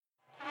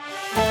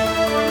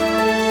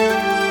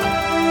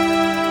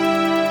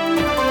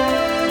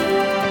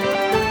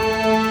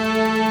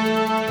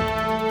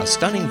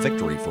stunning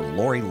victory for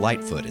Lori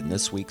Lightfoot in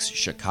this week's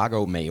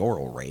Chicago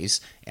mayoral race,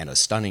 and a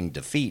stunning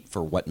defeat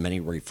for what many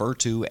refer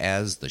to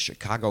as the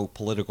Chicago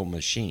political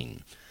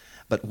machine.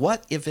 But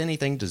what, if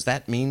anything, does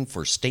that mean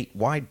for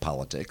statewide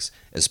politics,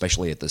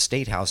 especially at the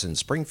State House in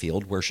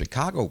Springfield, where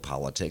Chicago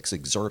politics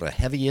exert a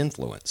heavy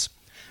influence?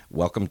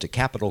 Welcome to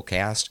Capitol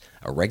Cast,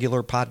 a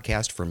regular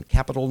podcast from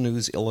Capitol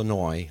News,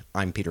 Illinois.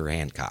 I'm Peter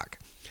Hancock.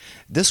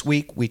 This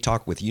week, we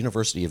talk with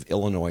University of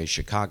Illinois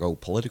Chicago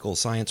political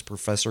science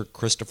professor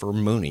Christopher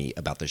Mooney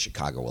about the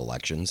Chicago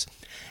elections,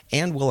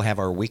 and we'll have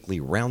our weekly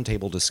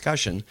roundtable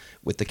discussion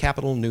with the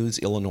Capitol News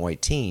Illinois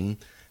team,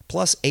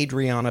 plus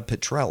Adriana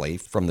Petrelli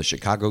from the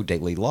Chicago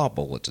Daily Law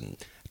Bulletin,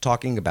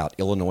 talking about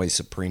Illinois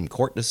Supreme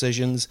Court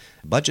decisions,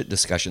 budget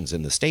discussions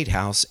in the State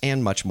House,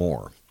 and much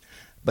more.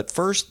 But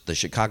first, the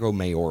Chicago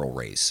mayoral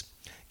race.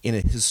 In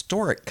a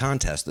historic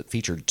contest that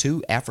featured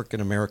two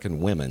African-American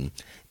women,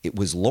 it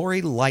was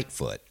Lori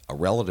Lightfoot, a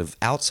relative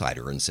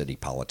outsider in city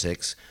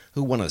politics,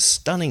 who won a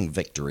stunning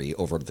victory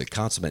over the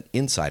consummate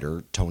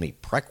insider Toni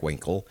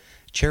Preckwinkle,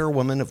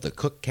 chairwoman of the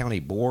Cook County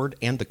Board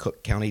and the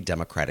Cook County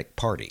Democratic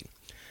Party.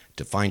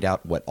 To find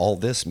out what all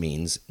this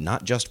means,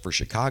 not just for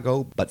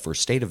Chicago, but for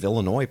state of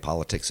Illinois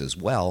politics as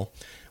well,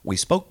 we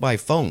spoke by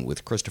phone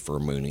with Christopher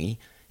Mooney.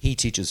 He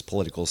teaches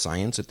political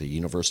science at the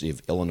University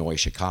of Illinois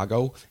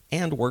Chicago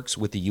and works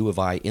with the U of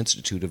I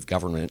Institute of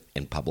Government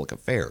and Public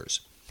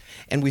Affairs.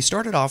 And we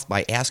started off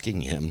by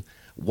asking him,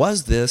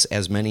 was this,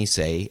 as many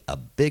say, a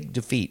big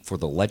defeat for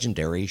the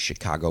legendary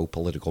Chicago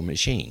political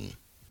machine?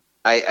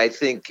 I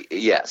think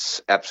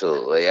yes,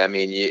 absolutely. I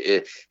mean,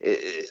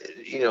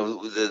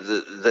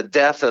 the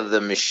death of the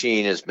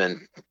machine has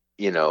been,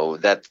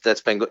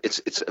 that's been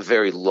it's a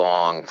very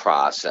long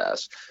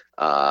process.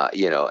 And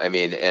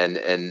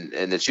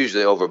it's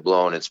usually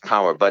overblown its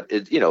power. But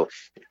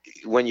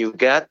when you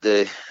got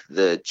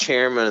the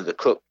chairman of the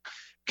Cook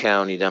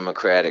County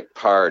Democratic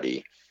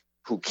Party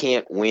who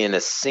can't win a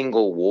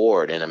single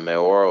ward in a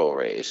mayoral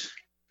race,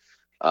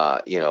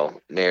 Mayor,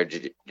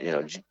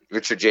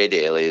 Richard J.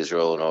 Daley is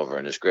rolling over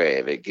in his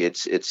grave.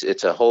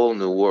 It's a whole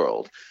new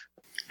world.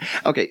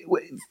 Okay,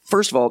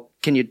 first of all,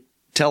 can you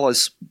tell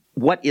us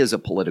what is a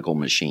political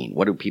machine?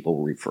 What do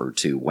people refer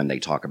to when they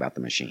talk about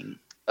the machine?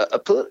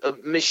 A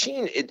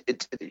machine,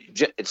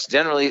 it's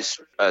generally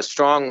a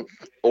strong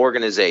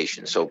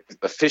organization. So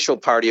official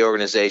party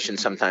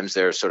organizations, sometimes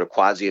they're sort of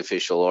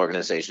quasi-official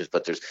organizations,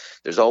 but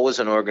there's always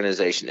an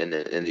organization, and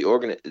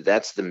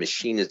that's the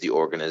machine is the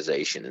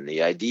organization. And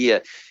the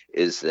idea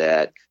is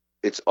that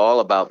it's all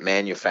about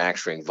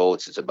manufacturing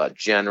votes. It's about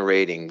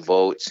generating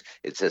votes.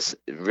 It's just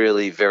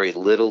really very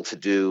little to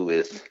do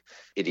with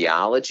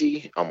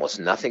ideology, almost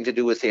nothing to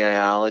do with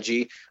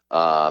ideology.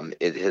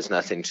 It has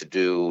nothing to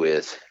do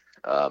with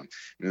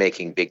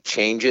making big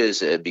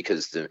changes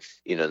because the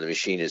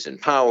machine is in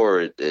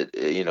power.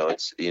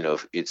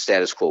 It's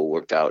status quo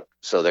worked out,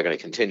 so they're going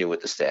to continue with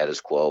the status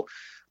quo.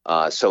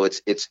 So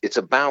it's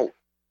about,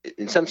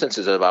 in some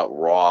senses, it's about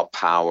raw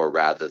power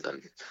rather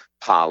than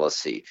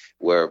policy,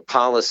 where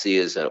policy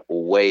is a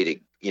way to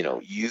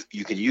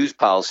you can use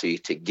policy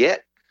to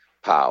get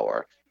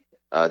power,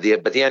 but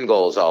the end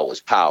goal is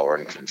always power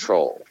and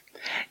control.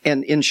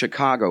 And in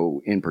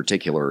Chicago, in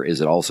particular, is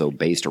it also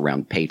based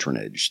around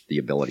patronage, the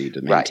ability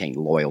to maintain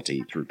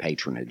loyalty through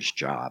patronage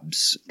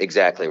jobs?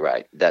 Exactly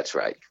right. That's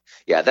right.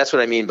 Yeah, that's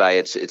what I mean by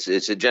it's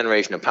a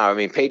generation of power. I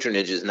mean,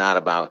 patronage is not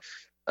about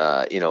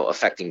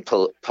affecting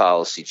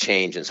policy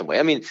change in some way.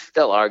 I mean,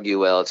 they'll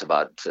argue, well, it's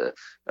about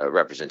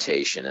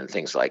representation and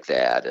things like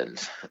that,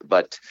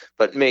 but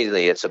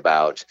mainly it's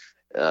about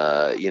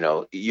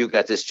you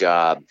got this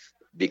job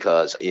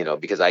because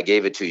I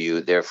gave it to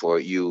you, therefore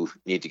you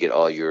need to get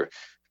all your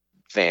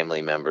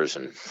family members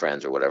and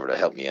friends or whatever to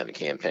help me on the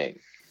campaign.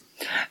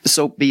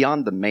 So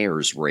beyond the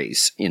mayor's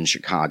race in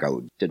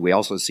Chicago, did we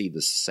also see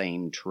the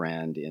same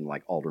trend in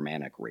like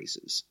aldermanic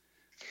races?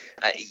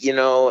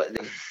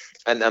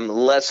 And I'm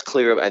less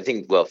clear. I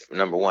think, well,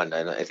 number one,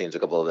 I think there's a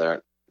couple that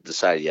aren't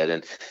decided yet.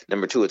 And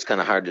number two, it's kind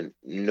of hard to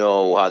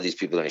know how these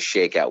people are going to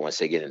shake out once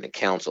they get into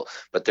council.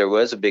 But there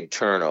was a big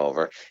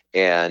turnover.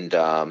 And,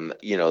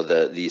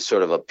 the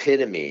sort of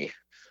epitome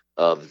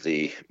of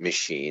the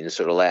machine,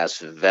 sort of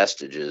last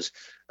vestiges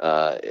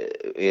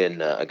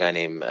in a guy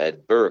named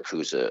Ed Burke,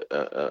 who's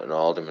an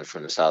alderman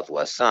from the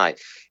Southwest Side.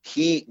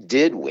 He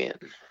did win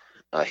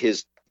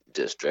his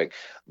district,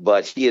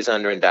 but he is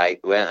under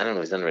indictment. Well, I don't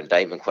know if he's under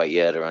indictment quite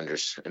yet, or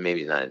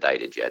maybe he's not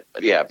indicted yet.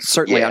 But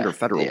certainly under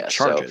federal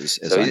charges.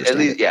 So at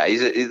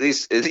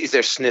least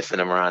they're sniffing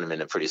him around him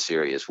in a pretty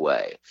serious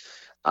way.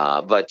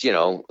 But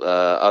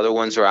other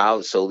ones are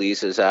out.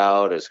 Solis is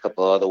out. There's a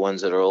couple other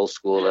ones that are old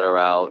school that are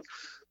out,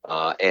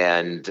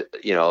 and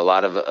a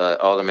lot of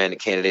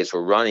aldermanic candidates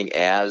were running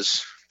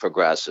as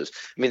progressives.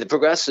 I mean, the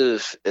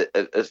progressive.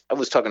 I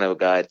was talking to a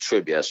guy at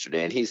Trib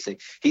yesterday, and he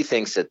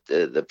thinks that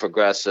the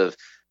progressive.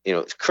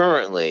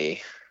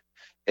 Currently,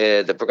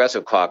 the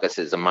Progressive Caucus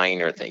is a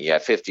minor thing. You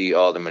have 50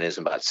 aldermen, is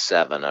about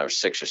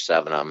 6 or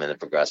 7 of them in the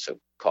Progressive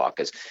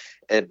Caucus.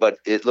 But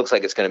it looks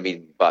like it's going to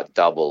be about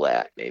double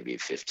that, maybe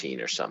 15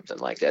 or something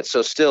like that.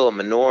 So still a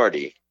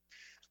minority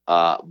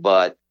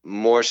but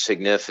more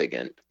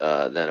significant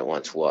than it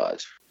once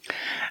was.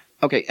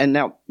 Okay, and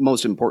now,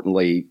 most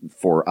importantly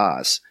for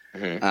us,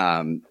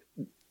 Mm-hmm.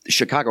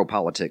 Chicago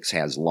politics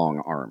has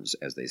long arms,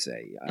 as they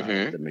say.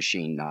 Mm-hmm. The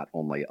machine not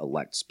only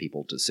elects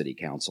people to city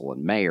council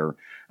and mayor,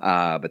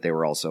 but they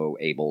were also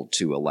able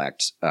to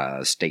elect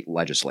state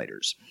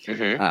legislators.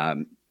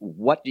 Mm-hmm.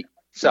 What do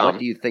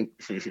you think?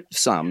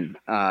 Some.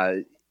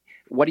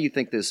 What do you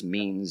think this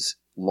means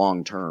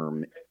long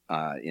term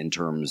in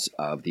terms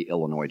of the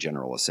Illinois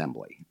General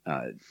Assembly?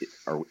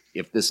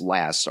 If this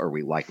lasts, are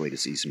we likely to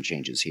see some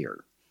changes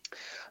here?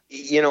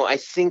 I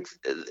think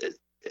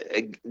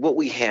what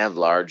we have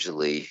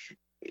largely,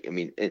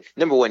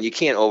 number one, you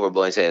can't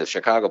overblow and say the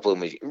Chicago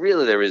political machine.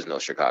 Really, there is no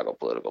Chicago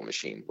political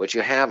machine. What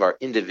you have are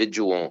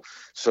individual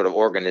sort of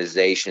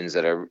organizations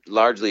that are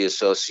largely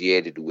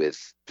associated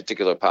with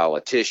particular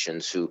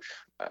politicians who,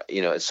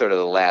 it's sort of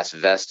the last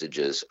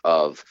vestiges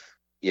of,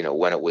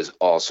 when it was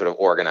all sort of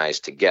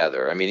organized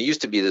together. It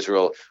used to be this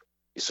real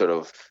sort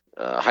of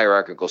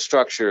hierarchical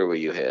structure where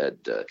you had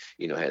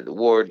had the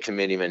ward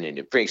committeemen and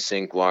the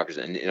precinct walkers,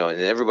 and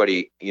and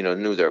everybody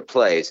knew their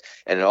place,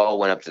 and it all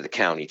went up to the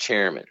county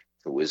chairman,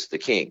 who was the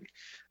king,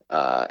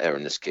 or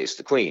in this case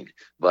the queen.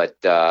 But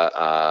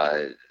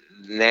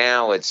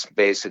now it's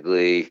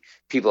basically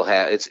people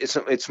have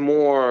it's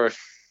more.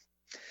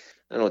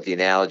 I don't know what the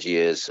analogy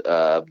is,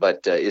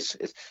 but it's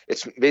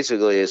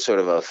basically a sort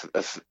of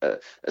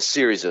a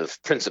series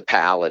of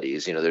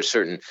principalities. There's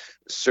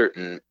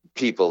certain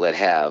people that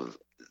have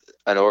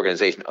an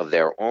organization of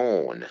their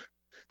own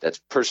that's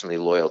personally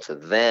loyal to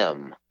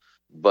them,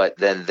 but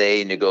then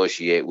they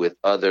negotiate with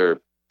other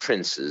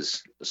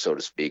princes, so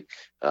to speak,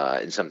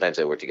 and sometimes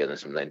they work together and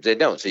sometimes they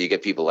don't. So you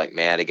get people like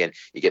Madigan,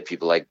 you get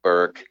people like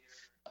Burke,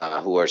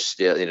 who are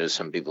still,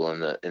 some people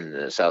in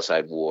the South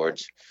Side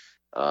wards,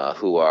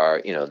 who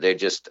are, they're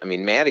just,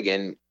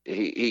 Madigan,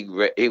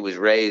 he was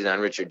raised on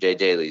Richard J.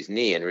 Daley's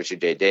knee, and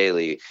Richard J.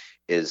 Daley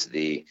is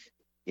the,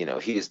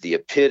 he's the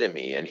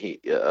epitome and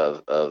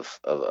of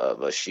a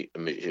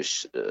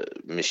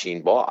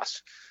machine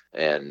boss.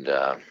 And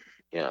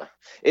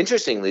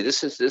interestingly,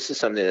 this is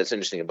something that's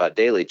interesting about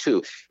Daley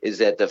too, is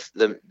that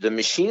the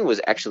machine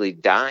was actually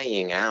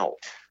dying out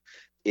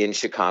in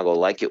Chicago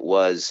like it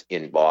was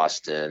in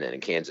Boston and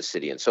in Kansas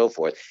City and so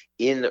forth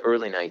in the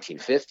early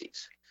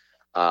 1950s.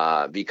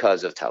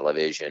 Because of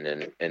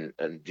television and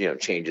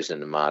changes in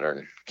the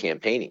modern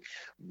campaigning.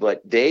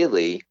 But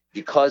Daley,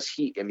 because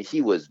he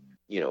was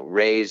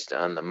raised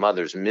on the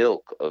mother's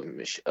milk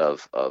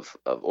of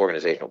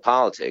organizational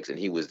politics, and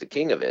he was the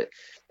king of it.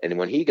 And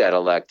when he got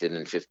elected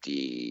in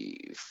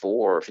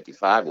 54 or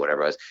 55,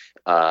 whatever it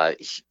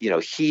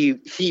was,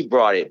 he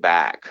brought it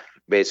back.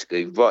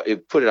 Basically,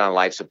 put it on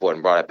life support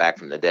and brought it back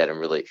from the dead and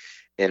really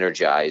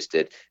energized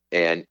it,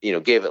 and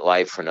gave it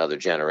life for another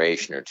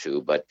generation or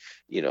two. But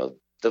the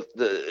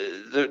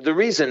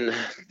reason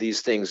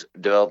these things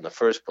developed in the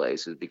first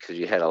place is because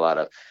you had a lot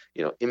of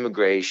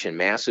immigration,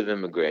 massive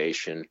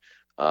immigration,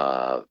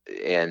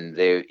 and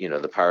they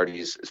the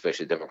parties,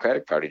 especially the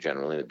Democratic Party,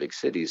 generally in the big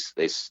cities,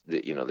 they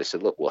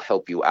said, look, we'll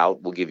help you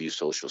out, we'll give you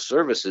social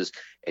services,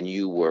 and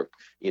you work,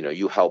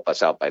 you help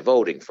us out by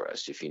voting for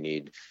us if you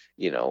need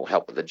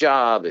help with a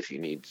job, if you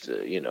need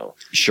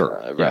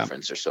a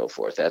reference or so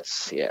forth.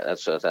 That's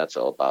what that's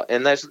all about.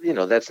 And that's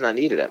not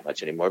needed that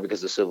much anymore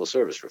because of civil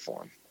service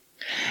reform.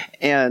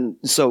 And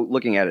so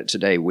looking at it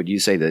today, would you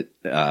say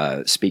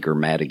that Speaker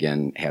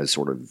Madigan has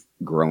sort of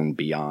grown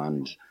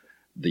beyond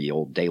the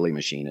old Daley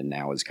machine and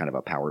now is kind of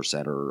a power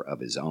center of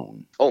his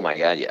own? Oh my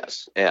God,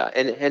 yes. Yeah.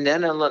 And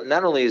then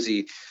not only is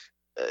he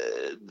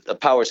a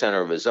power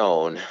center of his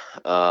own,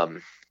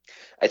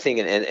 I think,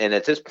 and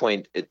at this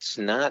point, it's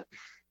not,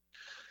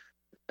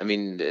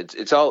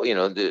 it's all,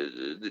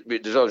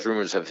 there's always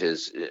rumors of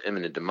his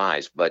imminent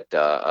demise, but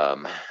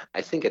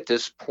I think at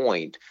this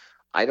point,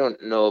 I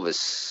don't know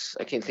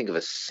I can't think of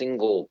a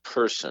single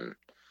person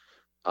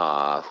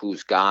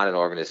who's got an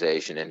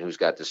organization and who's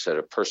got this sort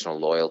of personal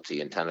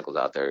loyalty and tentacles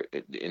out there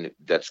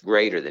that's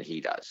greater than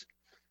he does.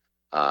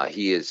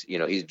 He is,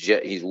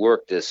 he's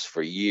worked this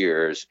for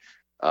years.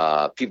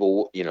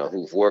 People,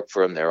 who've worked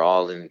for him, they're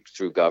all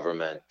through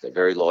government. They're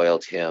very loyal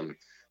to him,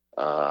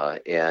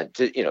 and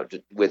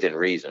within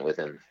reason,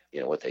 within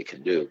what they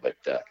can do. But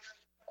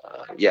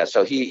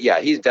so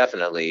he's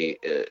definitely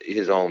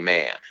his own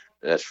man.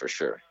 That's for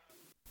sure.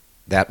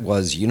 That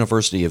was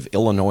University of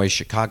Illinois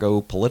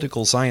Chicago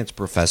political science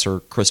professor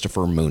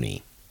Christopher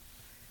Mooney.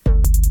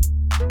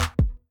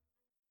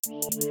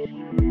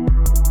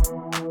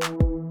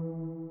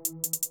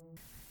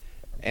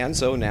 And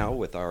so now,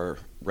 with our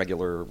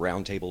regular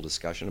roundtable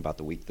discussion about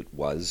the week that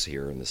was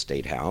here in the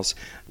State House,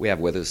 we have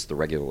with us the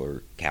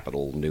regular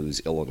Capital News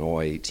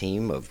Illinois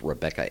team of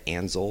Rebecca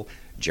Ansel,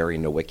 Jerry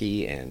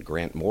Nowicki, and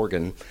Grant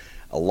Morgan,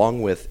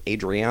 along with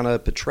Adriana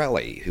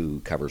Petrelli, who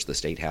covers the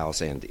State House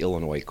and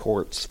Illinois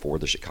courts for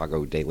the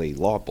Chicago Daily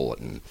Law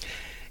Bulletin.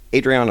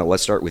 Adriana,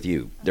 let's start with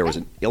you. There was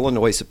an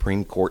Illinois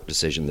Supreme Court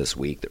decision this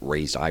week that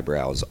raised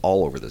eyebrows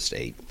all over the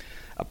state.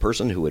 A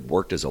person who had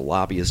worked as a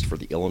lobbyist for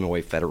the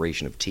Illinois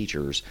Federation of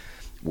Teachers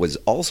was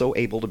also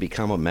able to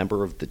become a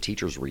member of the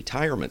teacher's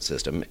retirement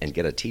system and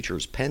get a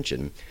teacher's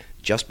pension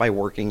just by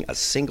working a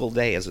single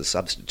day as a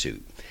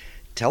substitute.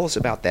 Tell us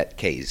about that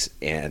case,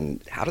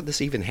 and how did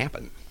this even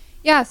happen?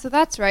 Yeah, so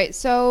that's right.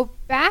 So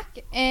back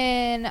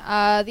in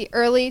the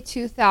early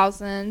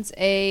 2000s,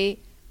 a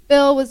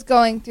bill was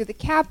going through the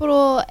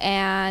Capitol,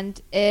 and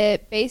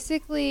it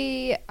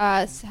basically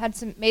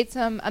made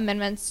some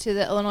amendments to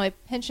the Illinois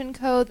Pension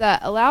Code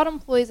that allowed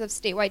employees of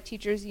statewide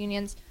teachers'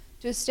 unions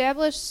to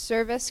establish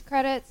service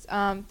credits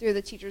through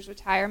the Teachers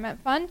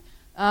Retirement Fund.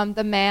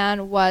 The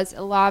man was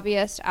a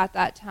lobbyist at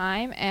that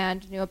time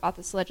and knew about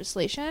this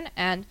legislation,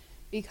 and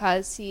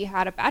because he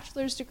had a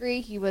bachelor's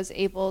degree, he was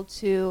able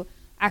to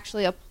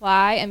actually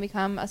apply and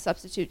become a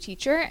substitute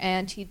teacher,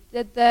 and he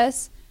did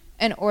this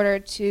in order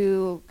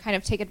to kind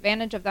of take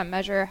advantage of that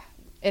measure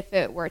if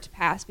it were to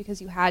pass,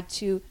 because you had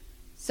to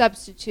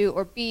substitute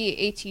or be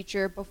a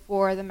teacher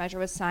before the measure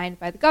was signed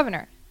by the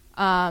governor.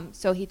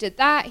 So he did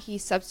that. He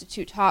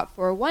substitute taught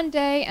for one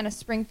day in a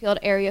Springfield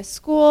area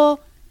school.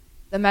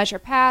 The measure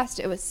passed,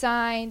 it was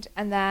signed,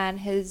 and then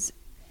his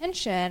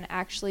pension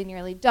actually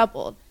nearly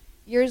doubled.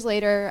 Years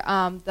later,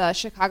 the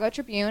Chicago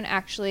Tribune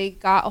actually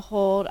got a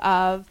hold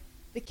of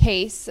the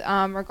case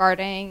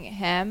regarding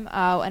him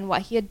and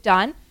what he had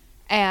done,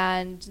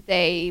 and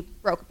they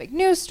broke a big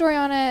news story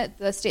on it.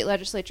 The state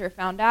legislature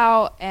found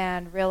out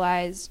and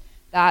realized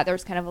that there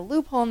was kind of a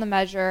loophole in the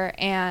measure,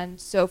 and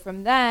so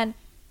from then,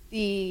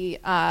 the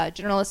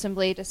General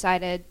Assembly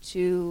decided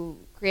to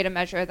create a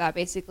measure that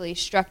basically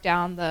struck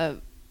down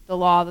the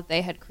law that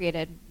they had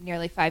created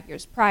nearly 5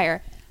 years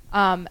prior.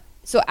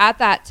 So at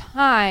that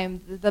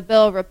time, the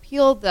bill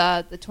repealed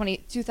the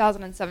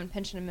 2007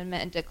 pension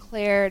amendment and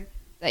declared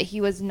that he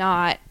was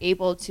not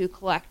able to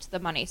collect the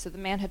money. So the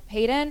man had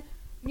paid in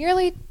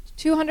nearly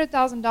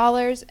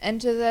 $200,000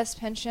 into this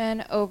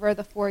pension over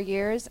the 4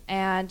 years,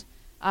 and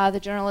the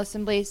General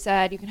Assembly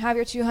said, you can have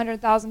your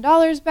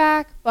 $200,000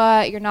 back,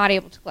 but you're not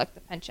able to collect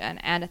the pension.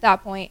 And at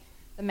that point,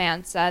 the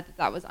man said that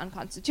that was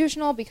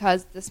unconstitutional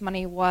because this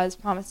money was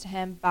promised to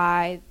him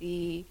by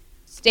the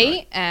state,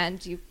 right,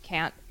 and you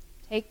can't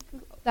take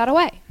that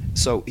away.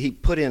 So he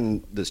put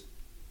in this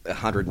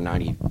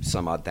 $190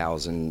 some odd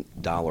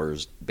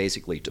 $1,000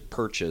 basically to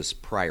purchase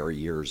prior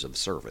years of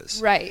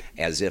service, right,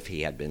 as if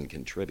he had been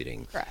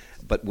contributing. Correct.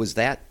 But was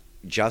that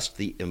just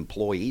the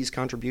employee's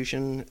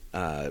contribution?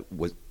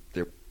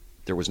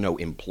 There was no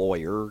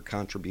employer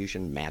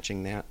contribution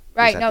matching that?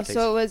 Right, no,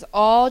 so it was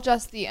all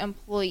just the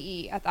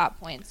employee at that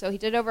point. So he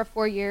did over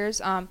 4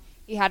 years.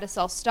 He had to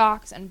sell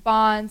stocks and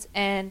bonds,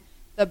 and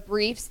the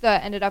briefs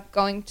that ended up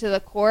going to the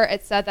court,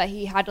 it said that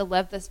he had to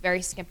live this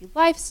very skimpy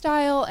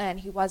lifestyle, and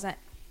he wasn't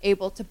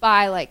able to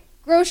buy like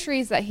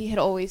groceries that he had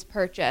always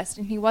purchased,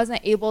 and he wasn't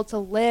able to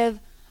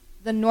live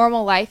the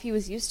normal life he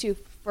was used to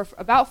for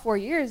about 4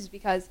 years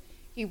because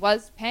he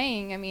was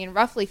paying,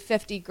 roughly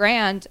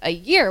 $50,000 a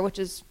year, which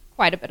is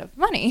quite a bit of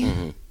money.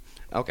 Mm-hmm.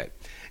 Okay.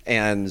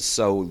 And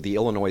so the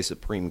Illinois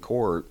Supreme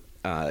Court,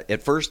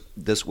 at first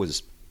this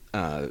was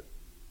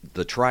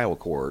the trial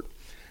court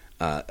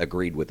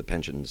agreed with the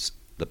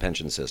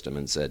pension system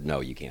and said, no,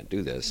 you can't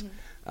do this,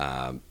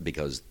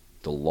 because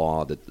the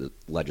law that the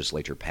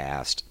legislature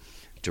passed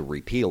to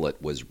repeal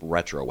it was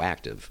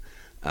retroactive.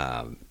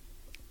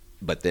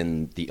 But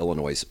then the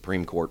Illinois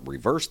Supreme Court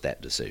reversed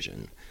that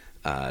decision.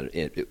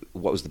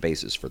 What was the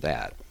basis for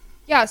that?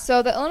 Yeah,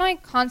 so the Illinois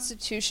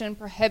Constitution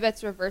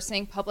prohibits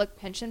reversing public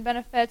pension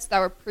benefits that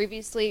were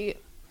previously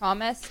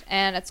promised,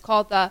 and it's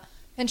called the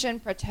Pension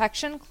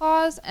Protection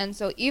Clause. And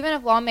so even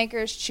if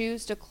lawmakers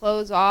choose to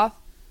close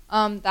off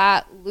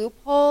that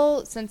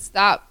loophole, since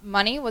that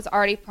money was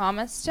already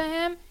promised to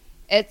him,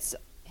 it's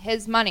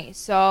his money.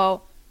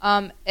 So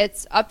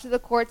it's up to the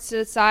courts to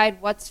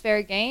decide what's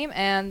fair game,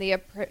 and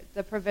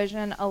the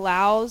provision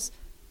allows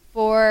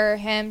for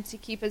him to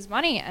keep his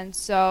money. And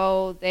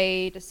so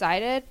they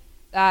decided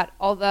that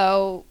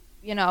although,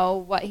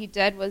 what he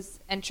did was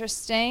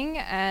interesting,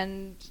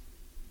 and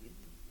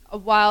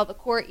while the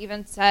court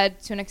even said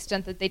to an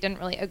extent that they didn't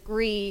really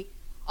agree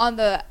on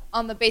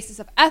the basis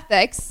of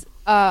ethics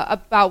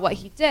about what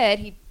he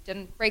did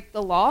break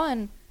the law,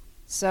 and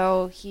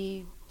so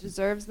he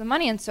deserves the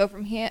money. And so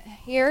from here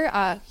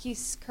he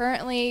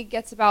currently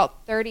gets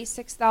about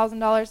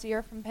 $36,000 a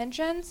year from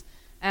pensions,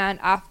 and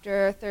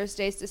after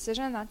Thursday's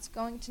decision, that's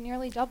going to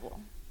nearly double.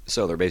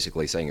 So they're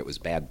basically saying it was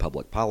bad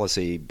public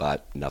policy,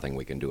 but nothing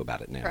we can do about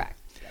it now. Correct.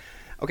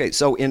 Okay,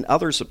 so in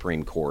other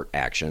Supreme Court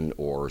action,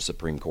 or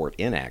Supreme Court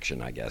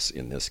inaction, I guess,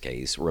 in this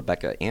case,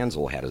 Rebecca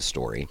Ansel had a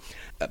story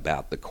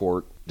about the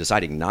court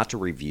deciding not to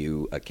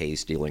review a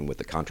case dealing with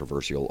the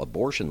controversial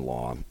abortion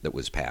law that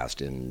was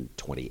passed in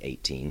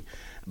 2018.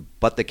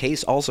 But the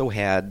case also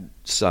had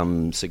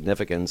some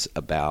significance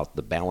about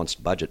the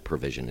balanced budget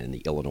provision in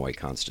the Illinois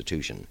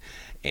Constitution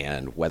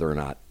and whether or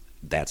not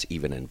that's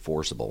even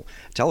enforceable.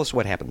 Tell us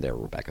what happened there,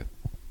 Rebecca.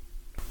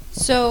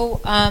 So,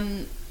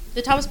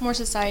 the Thomas More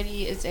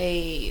Society is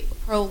a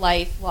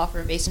pro-life law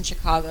firm based in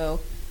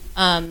Chicago.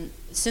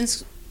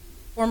 Since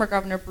former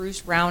Governor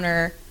Bruce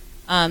Rauner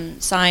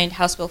signed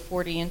House Bill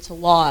 40 into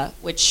law,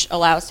 which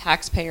allows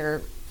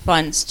taxpayer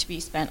funds to be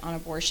spent on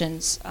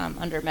abortions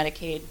under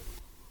Medicaid.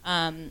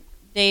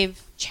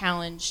 They've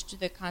challenged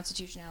the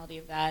constitutionality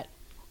of that.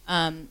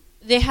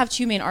 They have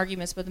two main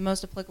arguments, but the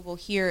most applicable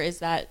here is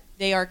that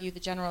they argue the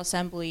General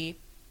Assembly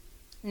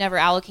never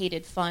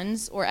allocated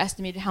funds or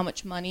estimated how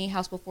much money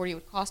House Bill 40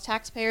 would cost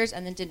taxpayers,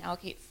 and then didn't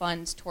allocate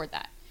funds toward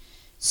that.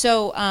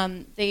 So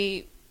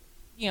they,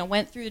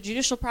 went through the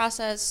judicial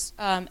process,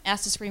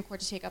 asked the Supreme Court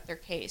to take up their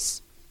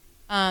case.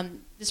 The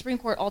Supreme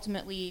Court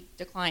ultimately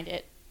declined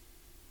it.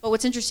 But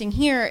what's interesting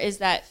here is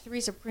that 3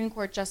 Supreme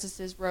Court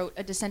justices wrote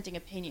a dissenting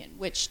opinion,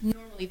 which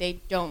normally they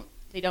don't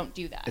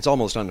do that. It's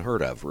almost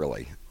unheard of,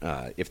 really.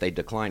 If they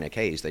decline a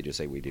case, they just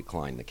say we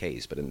decline the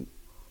case. But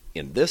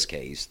in this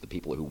case, the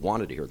people who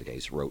wanted to hear the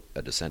case wrote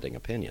a dissenting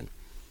opinion.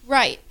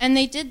 Right, and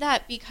they did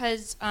that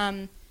because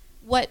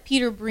what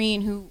Peter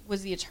Breen, who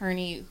was the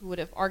attorney who would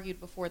have argued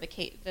before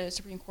the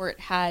Supreme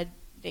Court had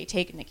they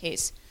taken the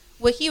case,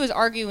 what he was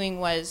arguing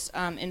was,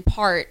 in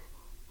part,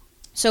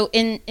 so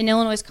in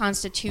Illinois'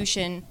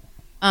 Constitution,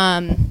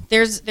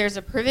 there's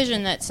a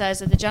provision that says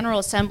that the General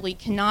Assembly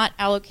cannot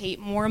allocate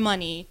more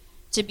money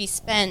to be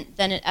spent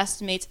than it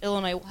estimates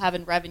Illinois will have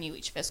in revenue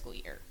each fiscal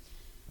year.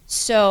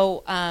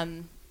 So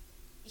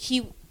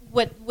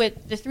what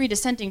the 3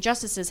 dissenting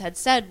justices had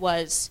said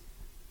was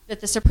that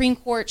the Supreme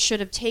Court should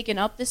have taken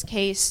up this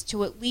case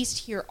to at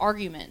least hear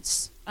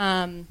arguments,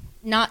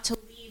 not to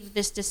leave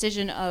this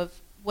decision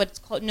of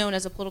what's known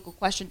as a political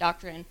question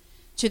doctrine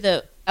to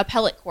the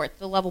appellate court,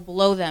 the level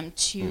below them,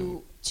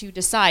 to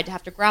decide, to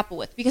have to grapple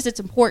with, because it's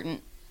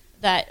important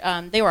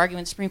that they were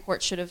arguing the Supreme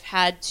Court should have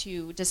had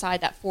to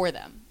decide that for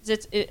them.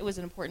 It was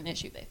an important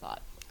issue, they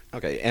thought.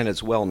 Okay, and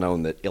it's well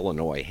known that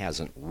Illinois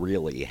hasn't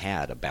really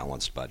had a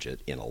balanced budget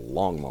in a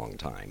long, long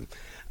time.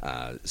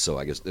 So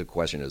I guess the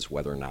question is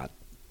whether or not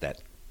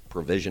that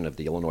provision of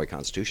the Illinois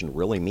Constitution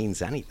really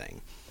means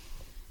anything.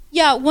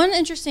 Yeah, one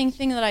interesting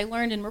thing that I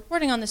learned in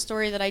reporting on this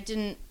story that I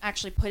didn't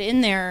actually put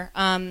in there,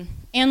 Anne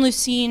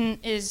Lucene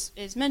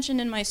is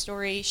mentioned in my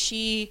story.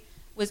 She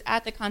was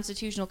at the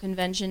Constitutional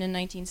Convention in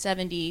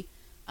 1970.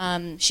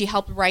 She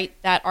helped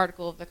write that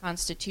article of the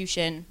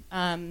Constitution.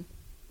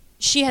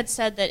 She had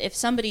said that if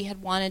somebody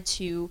had wanted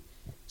to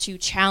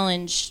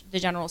challenge the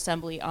General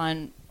Assembly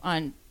on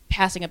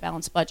passing a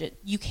balanced budget,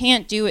 you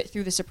can't do it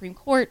through the Supreme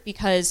Court,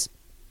 because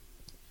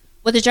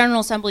what the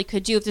General Assembly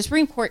could do, if the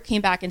Supreme Court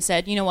came back and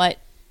said, you know what,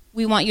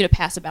 we want you to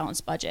pass a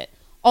balanced budget,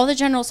 all the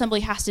General Assembly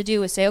has to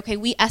do is say, okay,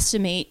 we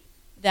estimate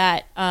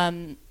that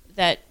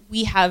that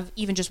we have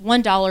even just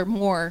 $1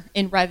 more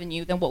in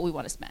revenue than what we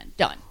want to spend.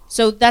 Done.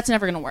 So that's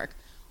never going to work.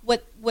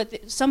 What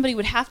somebody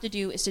would have to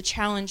do is to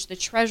challenge the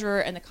treasurer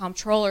and the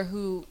comptroller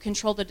who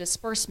control the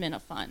disbursement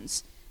of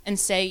funds and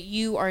say,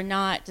 you are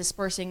not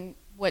dispersing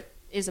what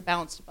is a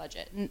balanced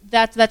budget. And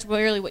that's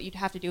really what you'd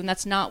have to do, and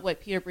that's not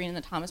what Peter Breen and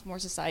the Thomas More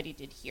Society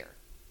did here.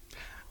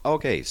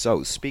 Okay,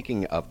 so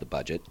speaking of the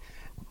budget,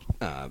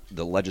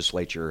 the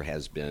legislature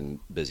has been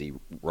busy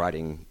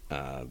writing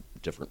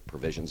different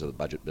provisions of the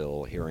budget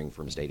bill, hearing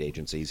from state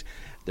agencies.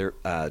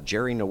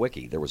 Jerry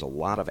Nowicki, there was a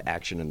lot of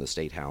action in the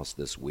State House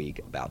this week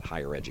about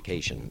higher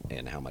education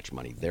and how much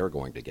money they're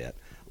going to get.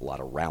 A lot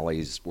of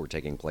rallies were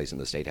taking place in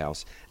the State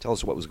House. Tell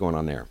us what was going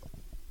on there.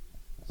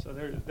 So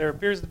there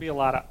appears to be a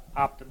lot of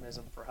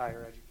optimism for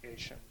higher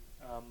education.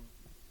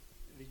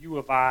 The U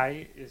of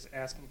I is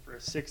asking for a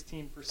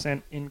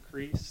 16%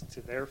 increase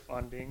to their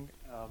funding.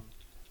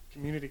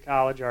 Community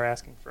College are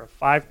asking for a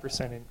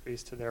 5%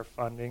 increase to their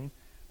funding.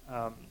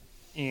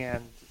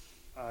 And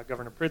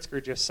Governor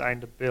Pritzker just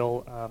signed a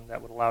bill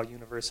that would allow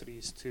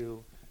universities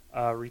to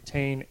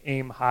retain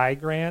AIM High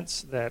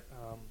grants that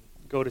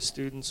go to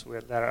students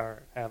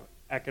that have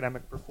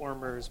academic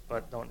performers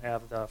but don't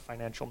have the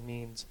financial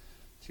means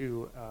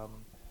to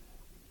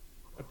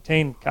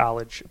obtain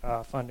college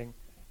funding.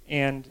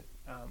 And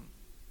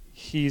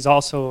he's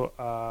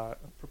also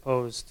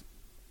proposed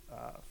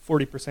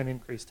 40%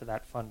 increase to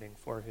that funding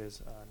for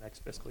his next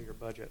fiscal year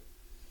budget.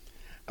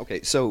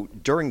 Okay, so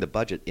during the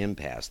budget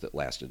impasse that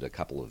lasted a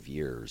couple of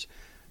years,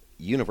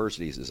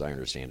 universities, as I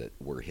understand it,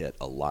 were hit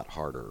a lot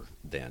harder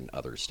than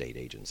other state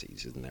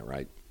agencies. Isn't that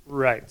right?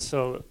 Right.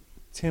 So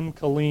Tim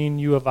Killeen,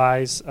 U of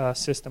I's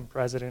system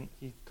president,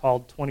 he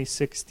called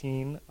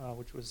 2016,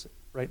 which was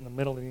right in the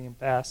middle of the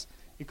impasse,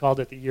 he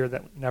called it the year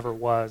that never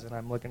was. And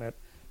I'm looking at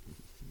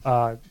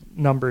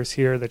numbers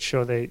here that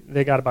show they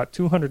got about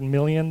 $200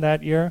 million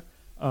that year.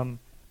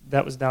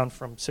 That was down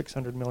from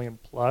 $600 million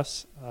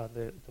plus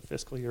the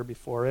fiscal year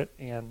before it.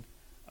 And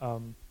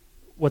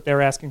what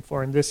they're asking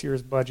for in this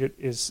year's budget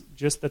is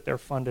just that they're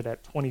funded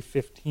at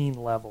 2015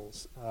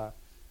 levels,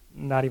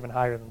 not even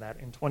higher than that.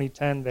 In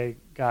 2010, they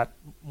got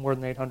more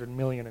than $800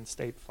 million in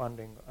state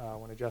funding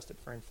when adjusted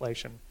for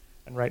inflation.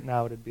 And right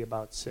now it would be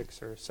about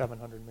 $600 or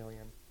 $700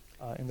 million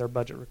in their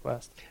budget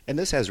request. And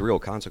this has real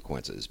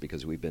consequences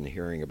because we've been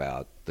hearing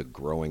about the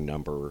growing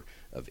number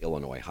of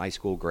Illinois high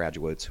school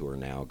graduates who are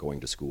now going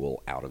to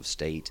school out of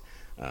state.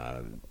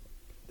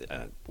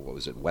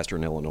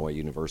 Western Illinois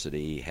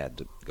University had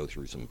to go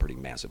through some pretty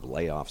massive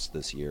layoffs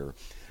this year.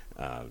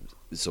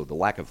 So the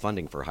lack of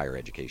funding for higher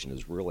education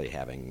is really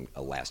having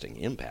a lasting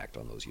impact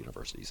on those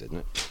universities, isn't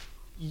it?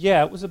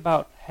 Yeah, it was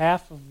about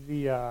half of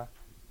the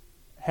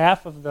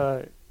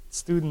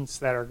students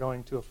that are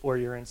going to a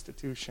four-year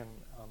institution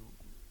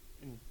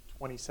in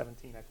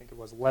 2017, I think it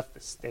was, left the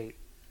state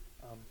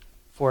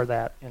for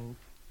that. And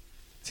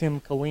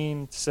Tim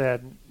Killeen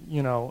said,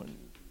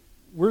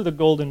 we're the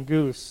golden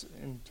goose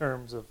in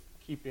terms of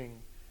keeping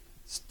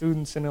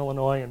students in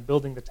Illinois and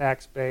building the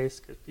tax base,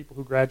 because people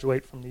who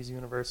graduate from these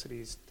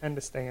universities tend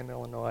to stay in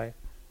Illinois.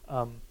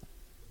 And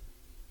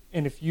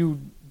if you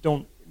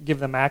don't give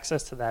them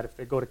access to that, if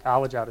they go to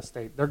college out of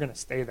state, they're going to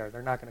stay there.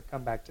 They're not going to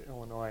come back to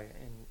Illinois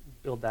and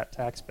build that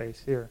tax base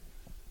here.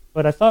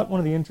 But I thought one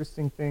of the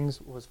interesting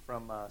things was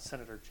from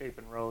Senator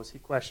Chapin Rose. He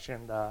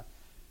questioned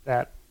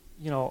that,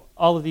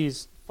 all of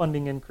these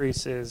funding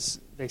increases,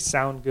 they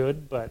sound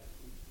good, but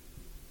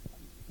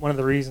one of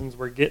the reasons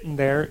we're getting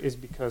there is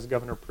because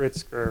Governor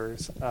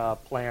Pritzker's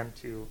plan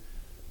to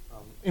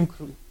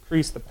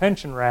increase the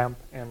pension ramp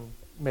and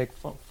make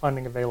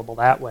funding available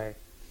that way.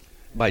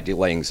 By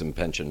delaying some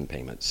pension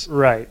payments.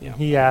 Right. Yeah. And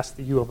he asked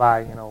the U of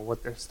I,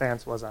 what their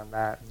stance was on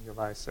that. And U of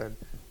I said,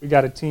 we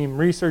got a team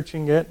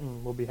researching it,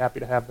 and we'll be happy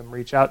to have them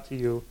reach out to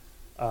you.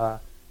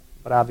 But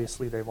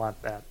obviously they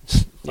want that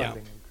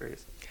funding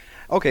increase.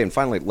 Okay, and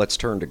finally, let's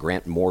turn to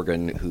Grant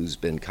Morgan, who's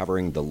been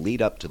covering the lead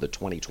up to the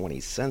 2020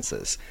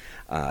 census.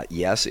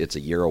 Yes, it's a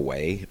year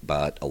away,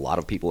 but a lot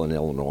of people in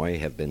Illinois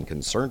have been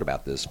concerned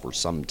about this for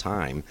some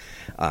time,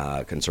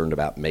 concerned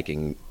about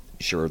making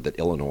sure that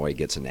Illinois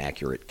gets an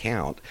accurate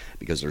count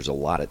because there's a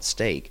lot at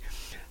stake.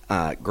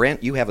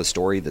 Grant, you have a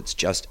story that's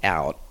just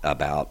out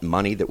about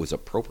money that was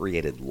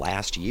appropriated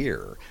last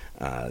year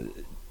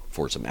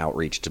for some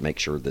outreach to make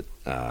sure that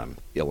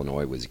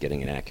Illinois was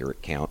getting an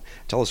accurate count.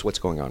 Tell us what's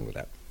going on with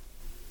that.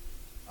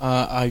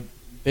 I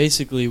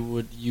basically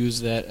would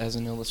use that as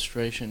an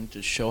illustration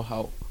to show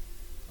how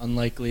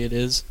unlikely it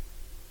is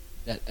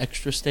that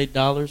extra state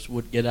dollars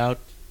would get out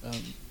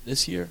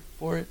this year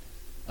for it.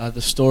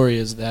 The story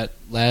is that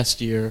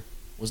last year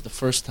was the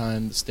first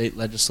time the state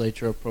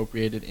legislature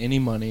appropriated any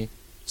money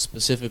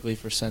specifically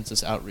for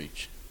census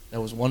outreach.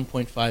 That was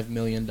 $1.5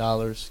 million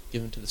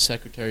given to the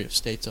Secretary of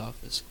State's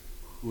office,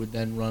 who would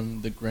then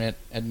run the grant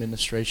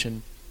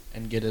administration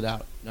and get it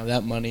out. Now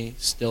that money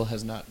still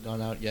has not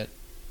gone out yet,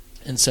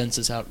 and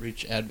census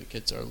outreach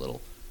advocates are a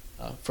little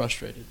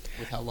frustrated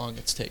with how long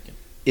it's taken.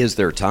 Is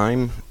there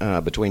time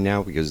between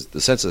now, because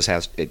the census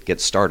it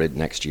gets started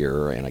next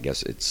year, and I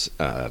guess it's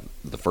the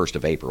 1st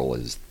of April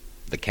is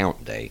the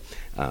count day.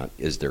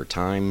 Is there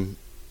time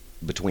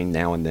between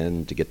now and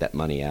then to get that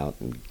money out?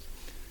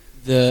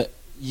 Later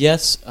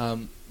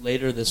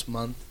this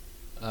month,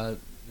 that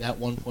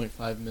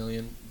 1.5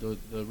 million,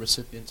 the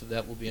recipients of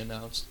that will be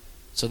announced.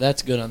 So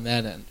that's good on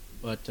that end.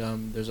 But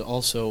there's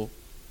also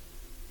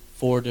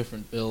 4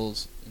 different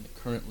bills in the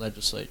current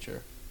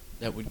legislature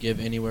that would give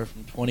anywhere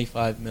from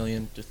 $25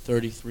 million to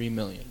 $33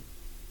 million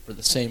for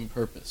the same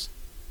purpose.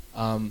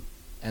 And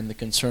the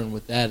concern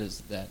with that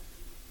is that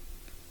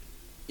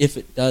if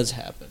it does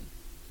happen,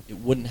 it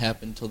wouldn't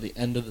happen until the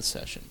end of the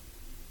session,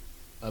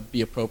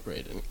 be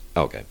appropriated.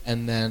 Okay.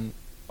 And then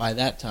by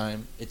that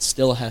time, it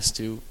still has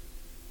to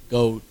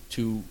go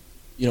to,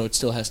 it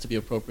still has to be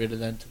appropriated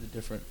then to the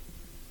different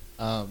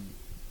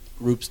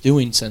groups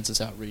doing census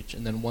outreach.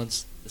 And then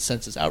once the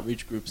census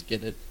outreach groups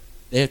get it,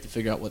 they have to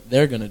figure out what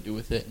they're going to do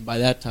with it, and by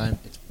that time,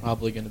 it's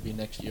probably going to be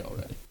next year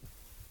already.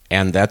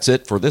 And that's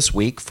it for this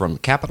week from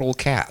Capitol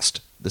Cast.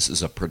 This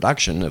is a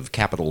production of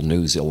Capitol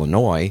News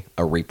Illinois,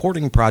 a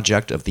reporting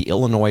project of the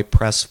Illinois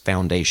Press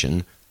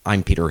Foundation.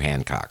 I'm Peter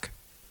Hancock.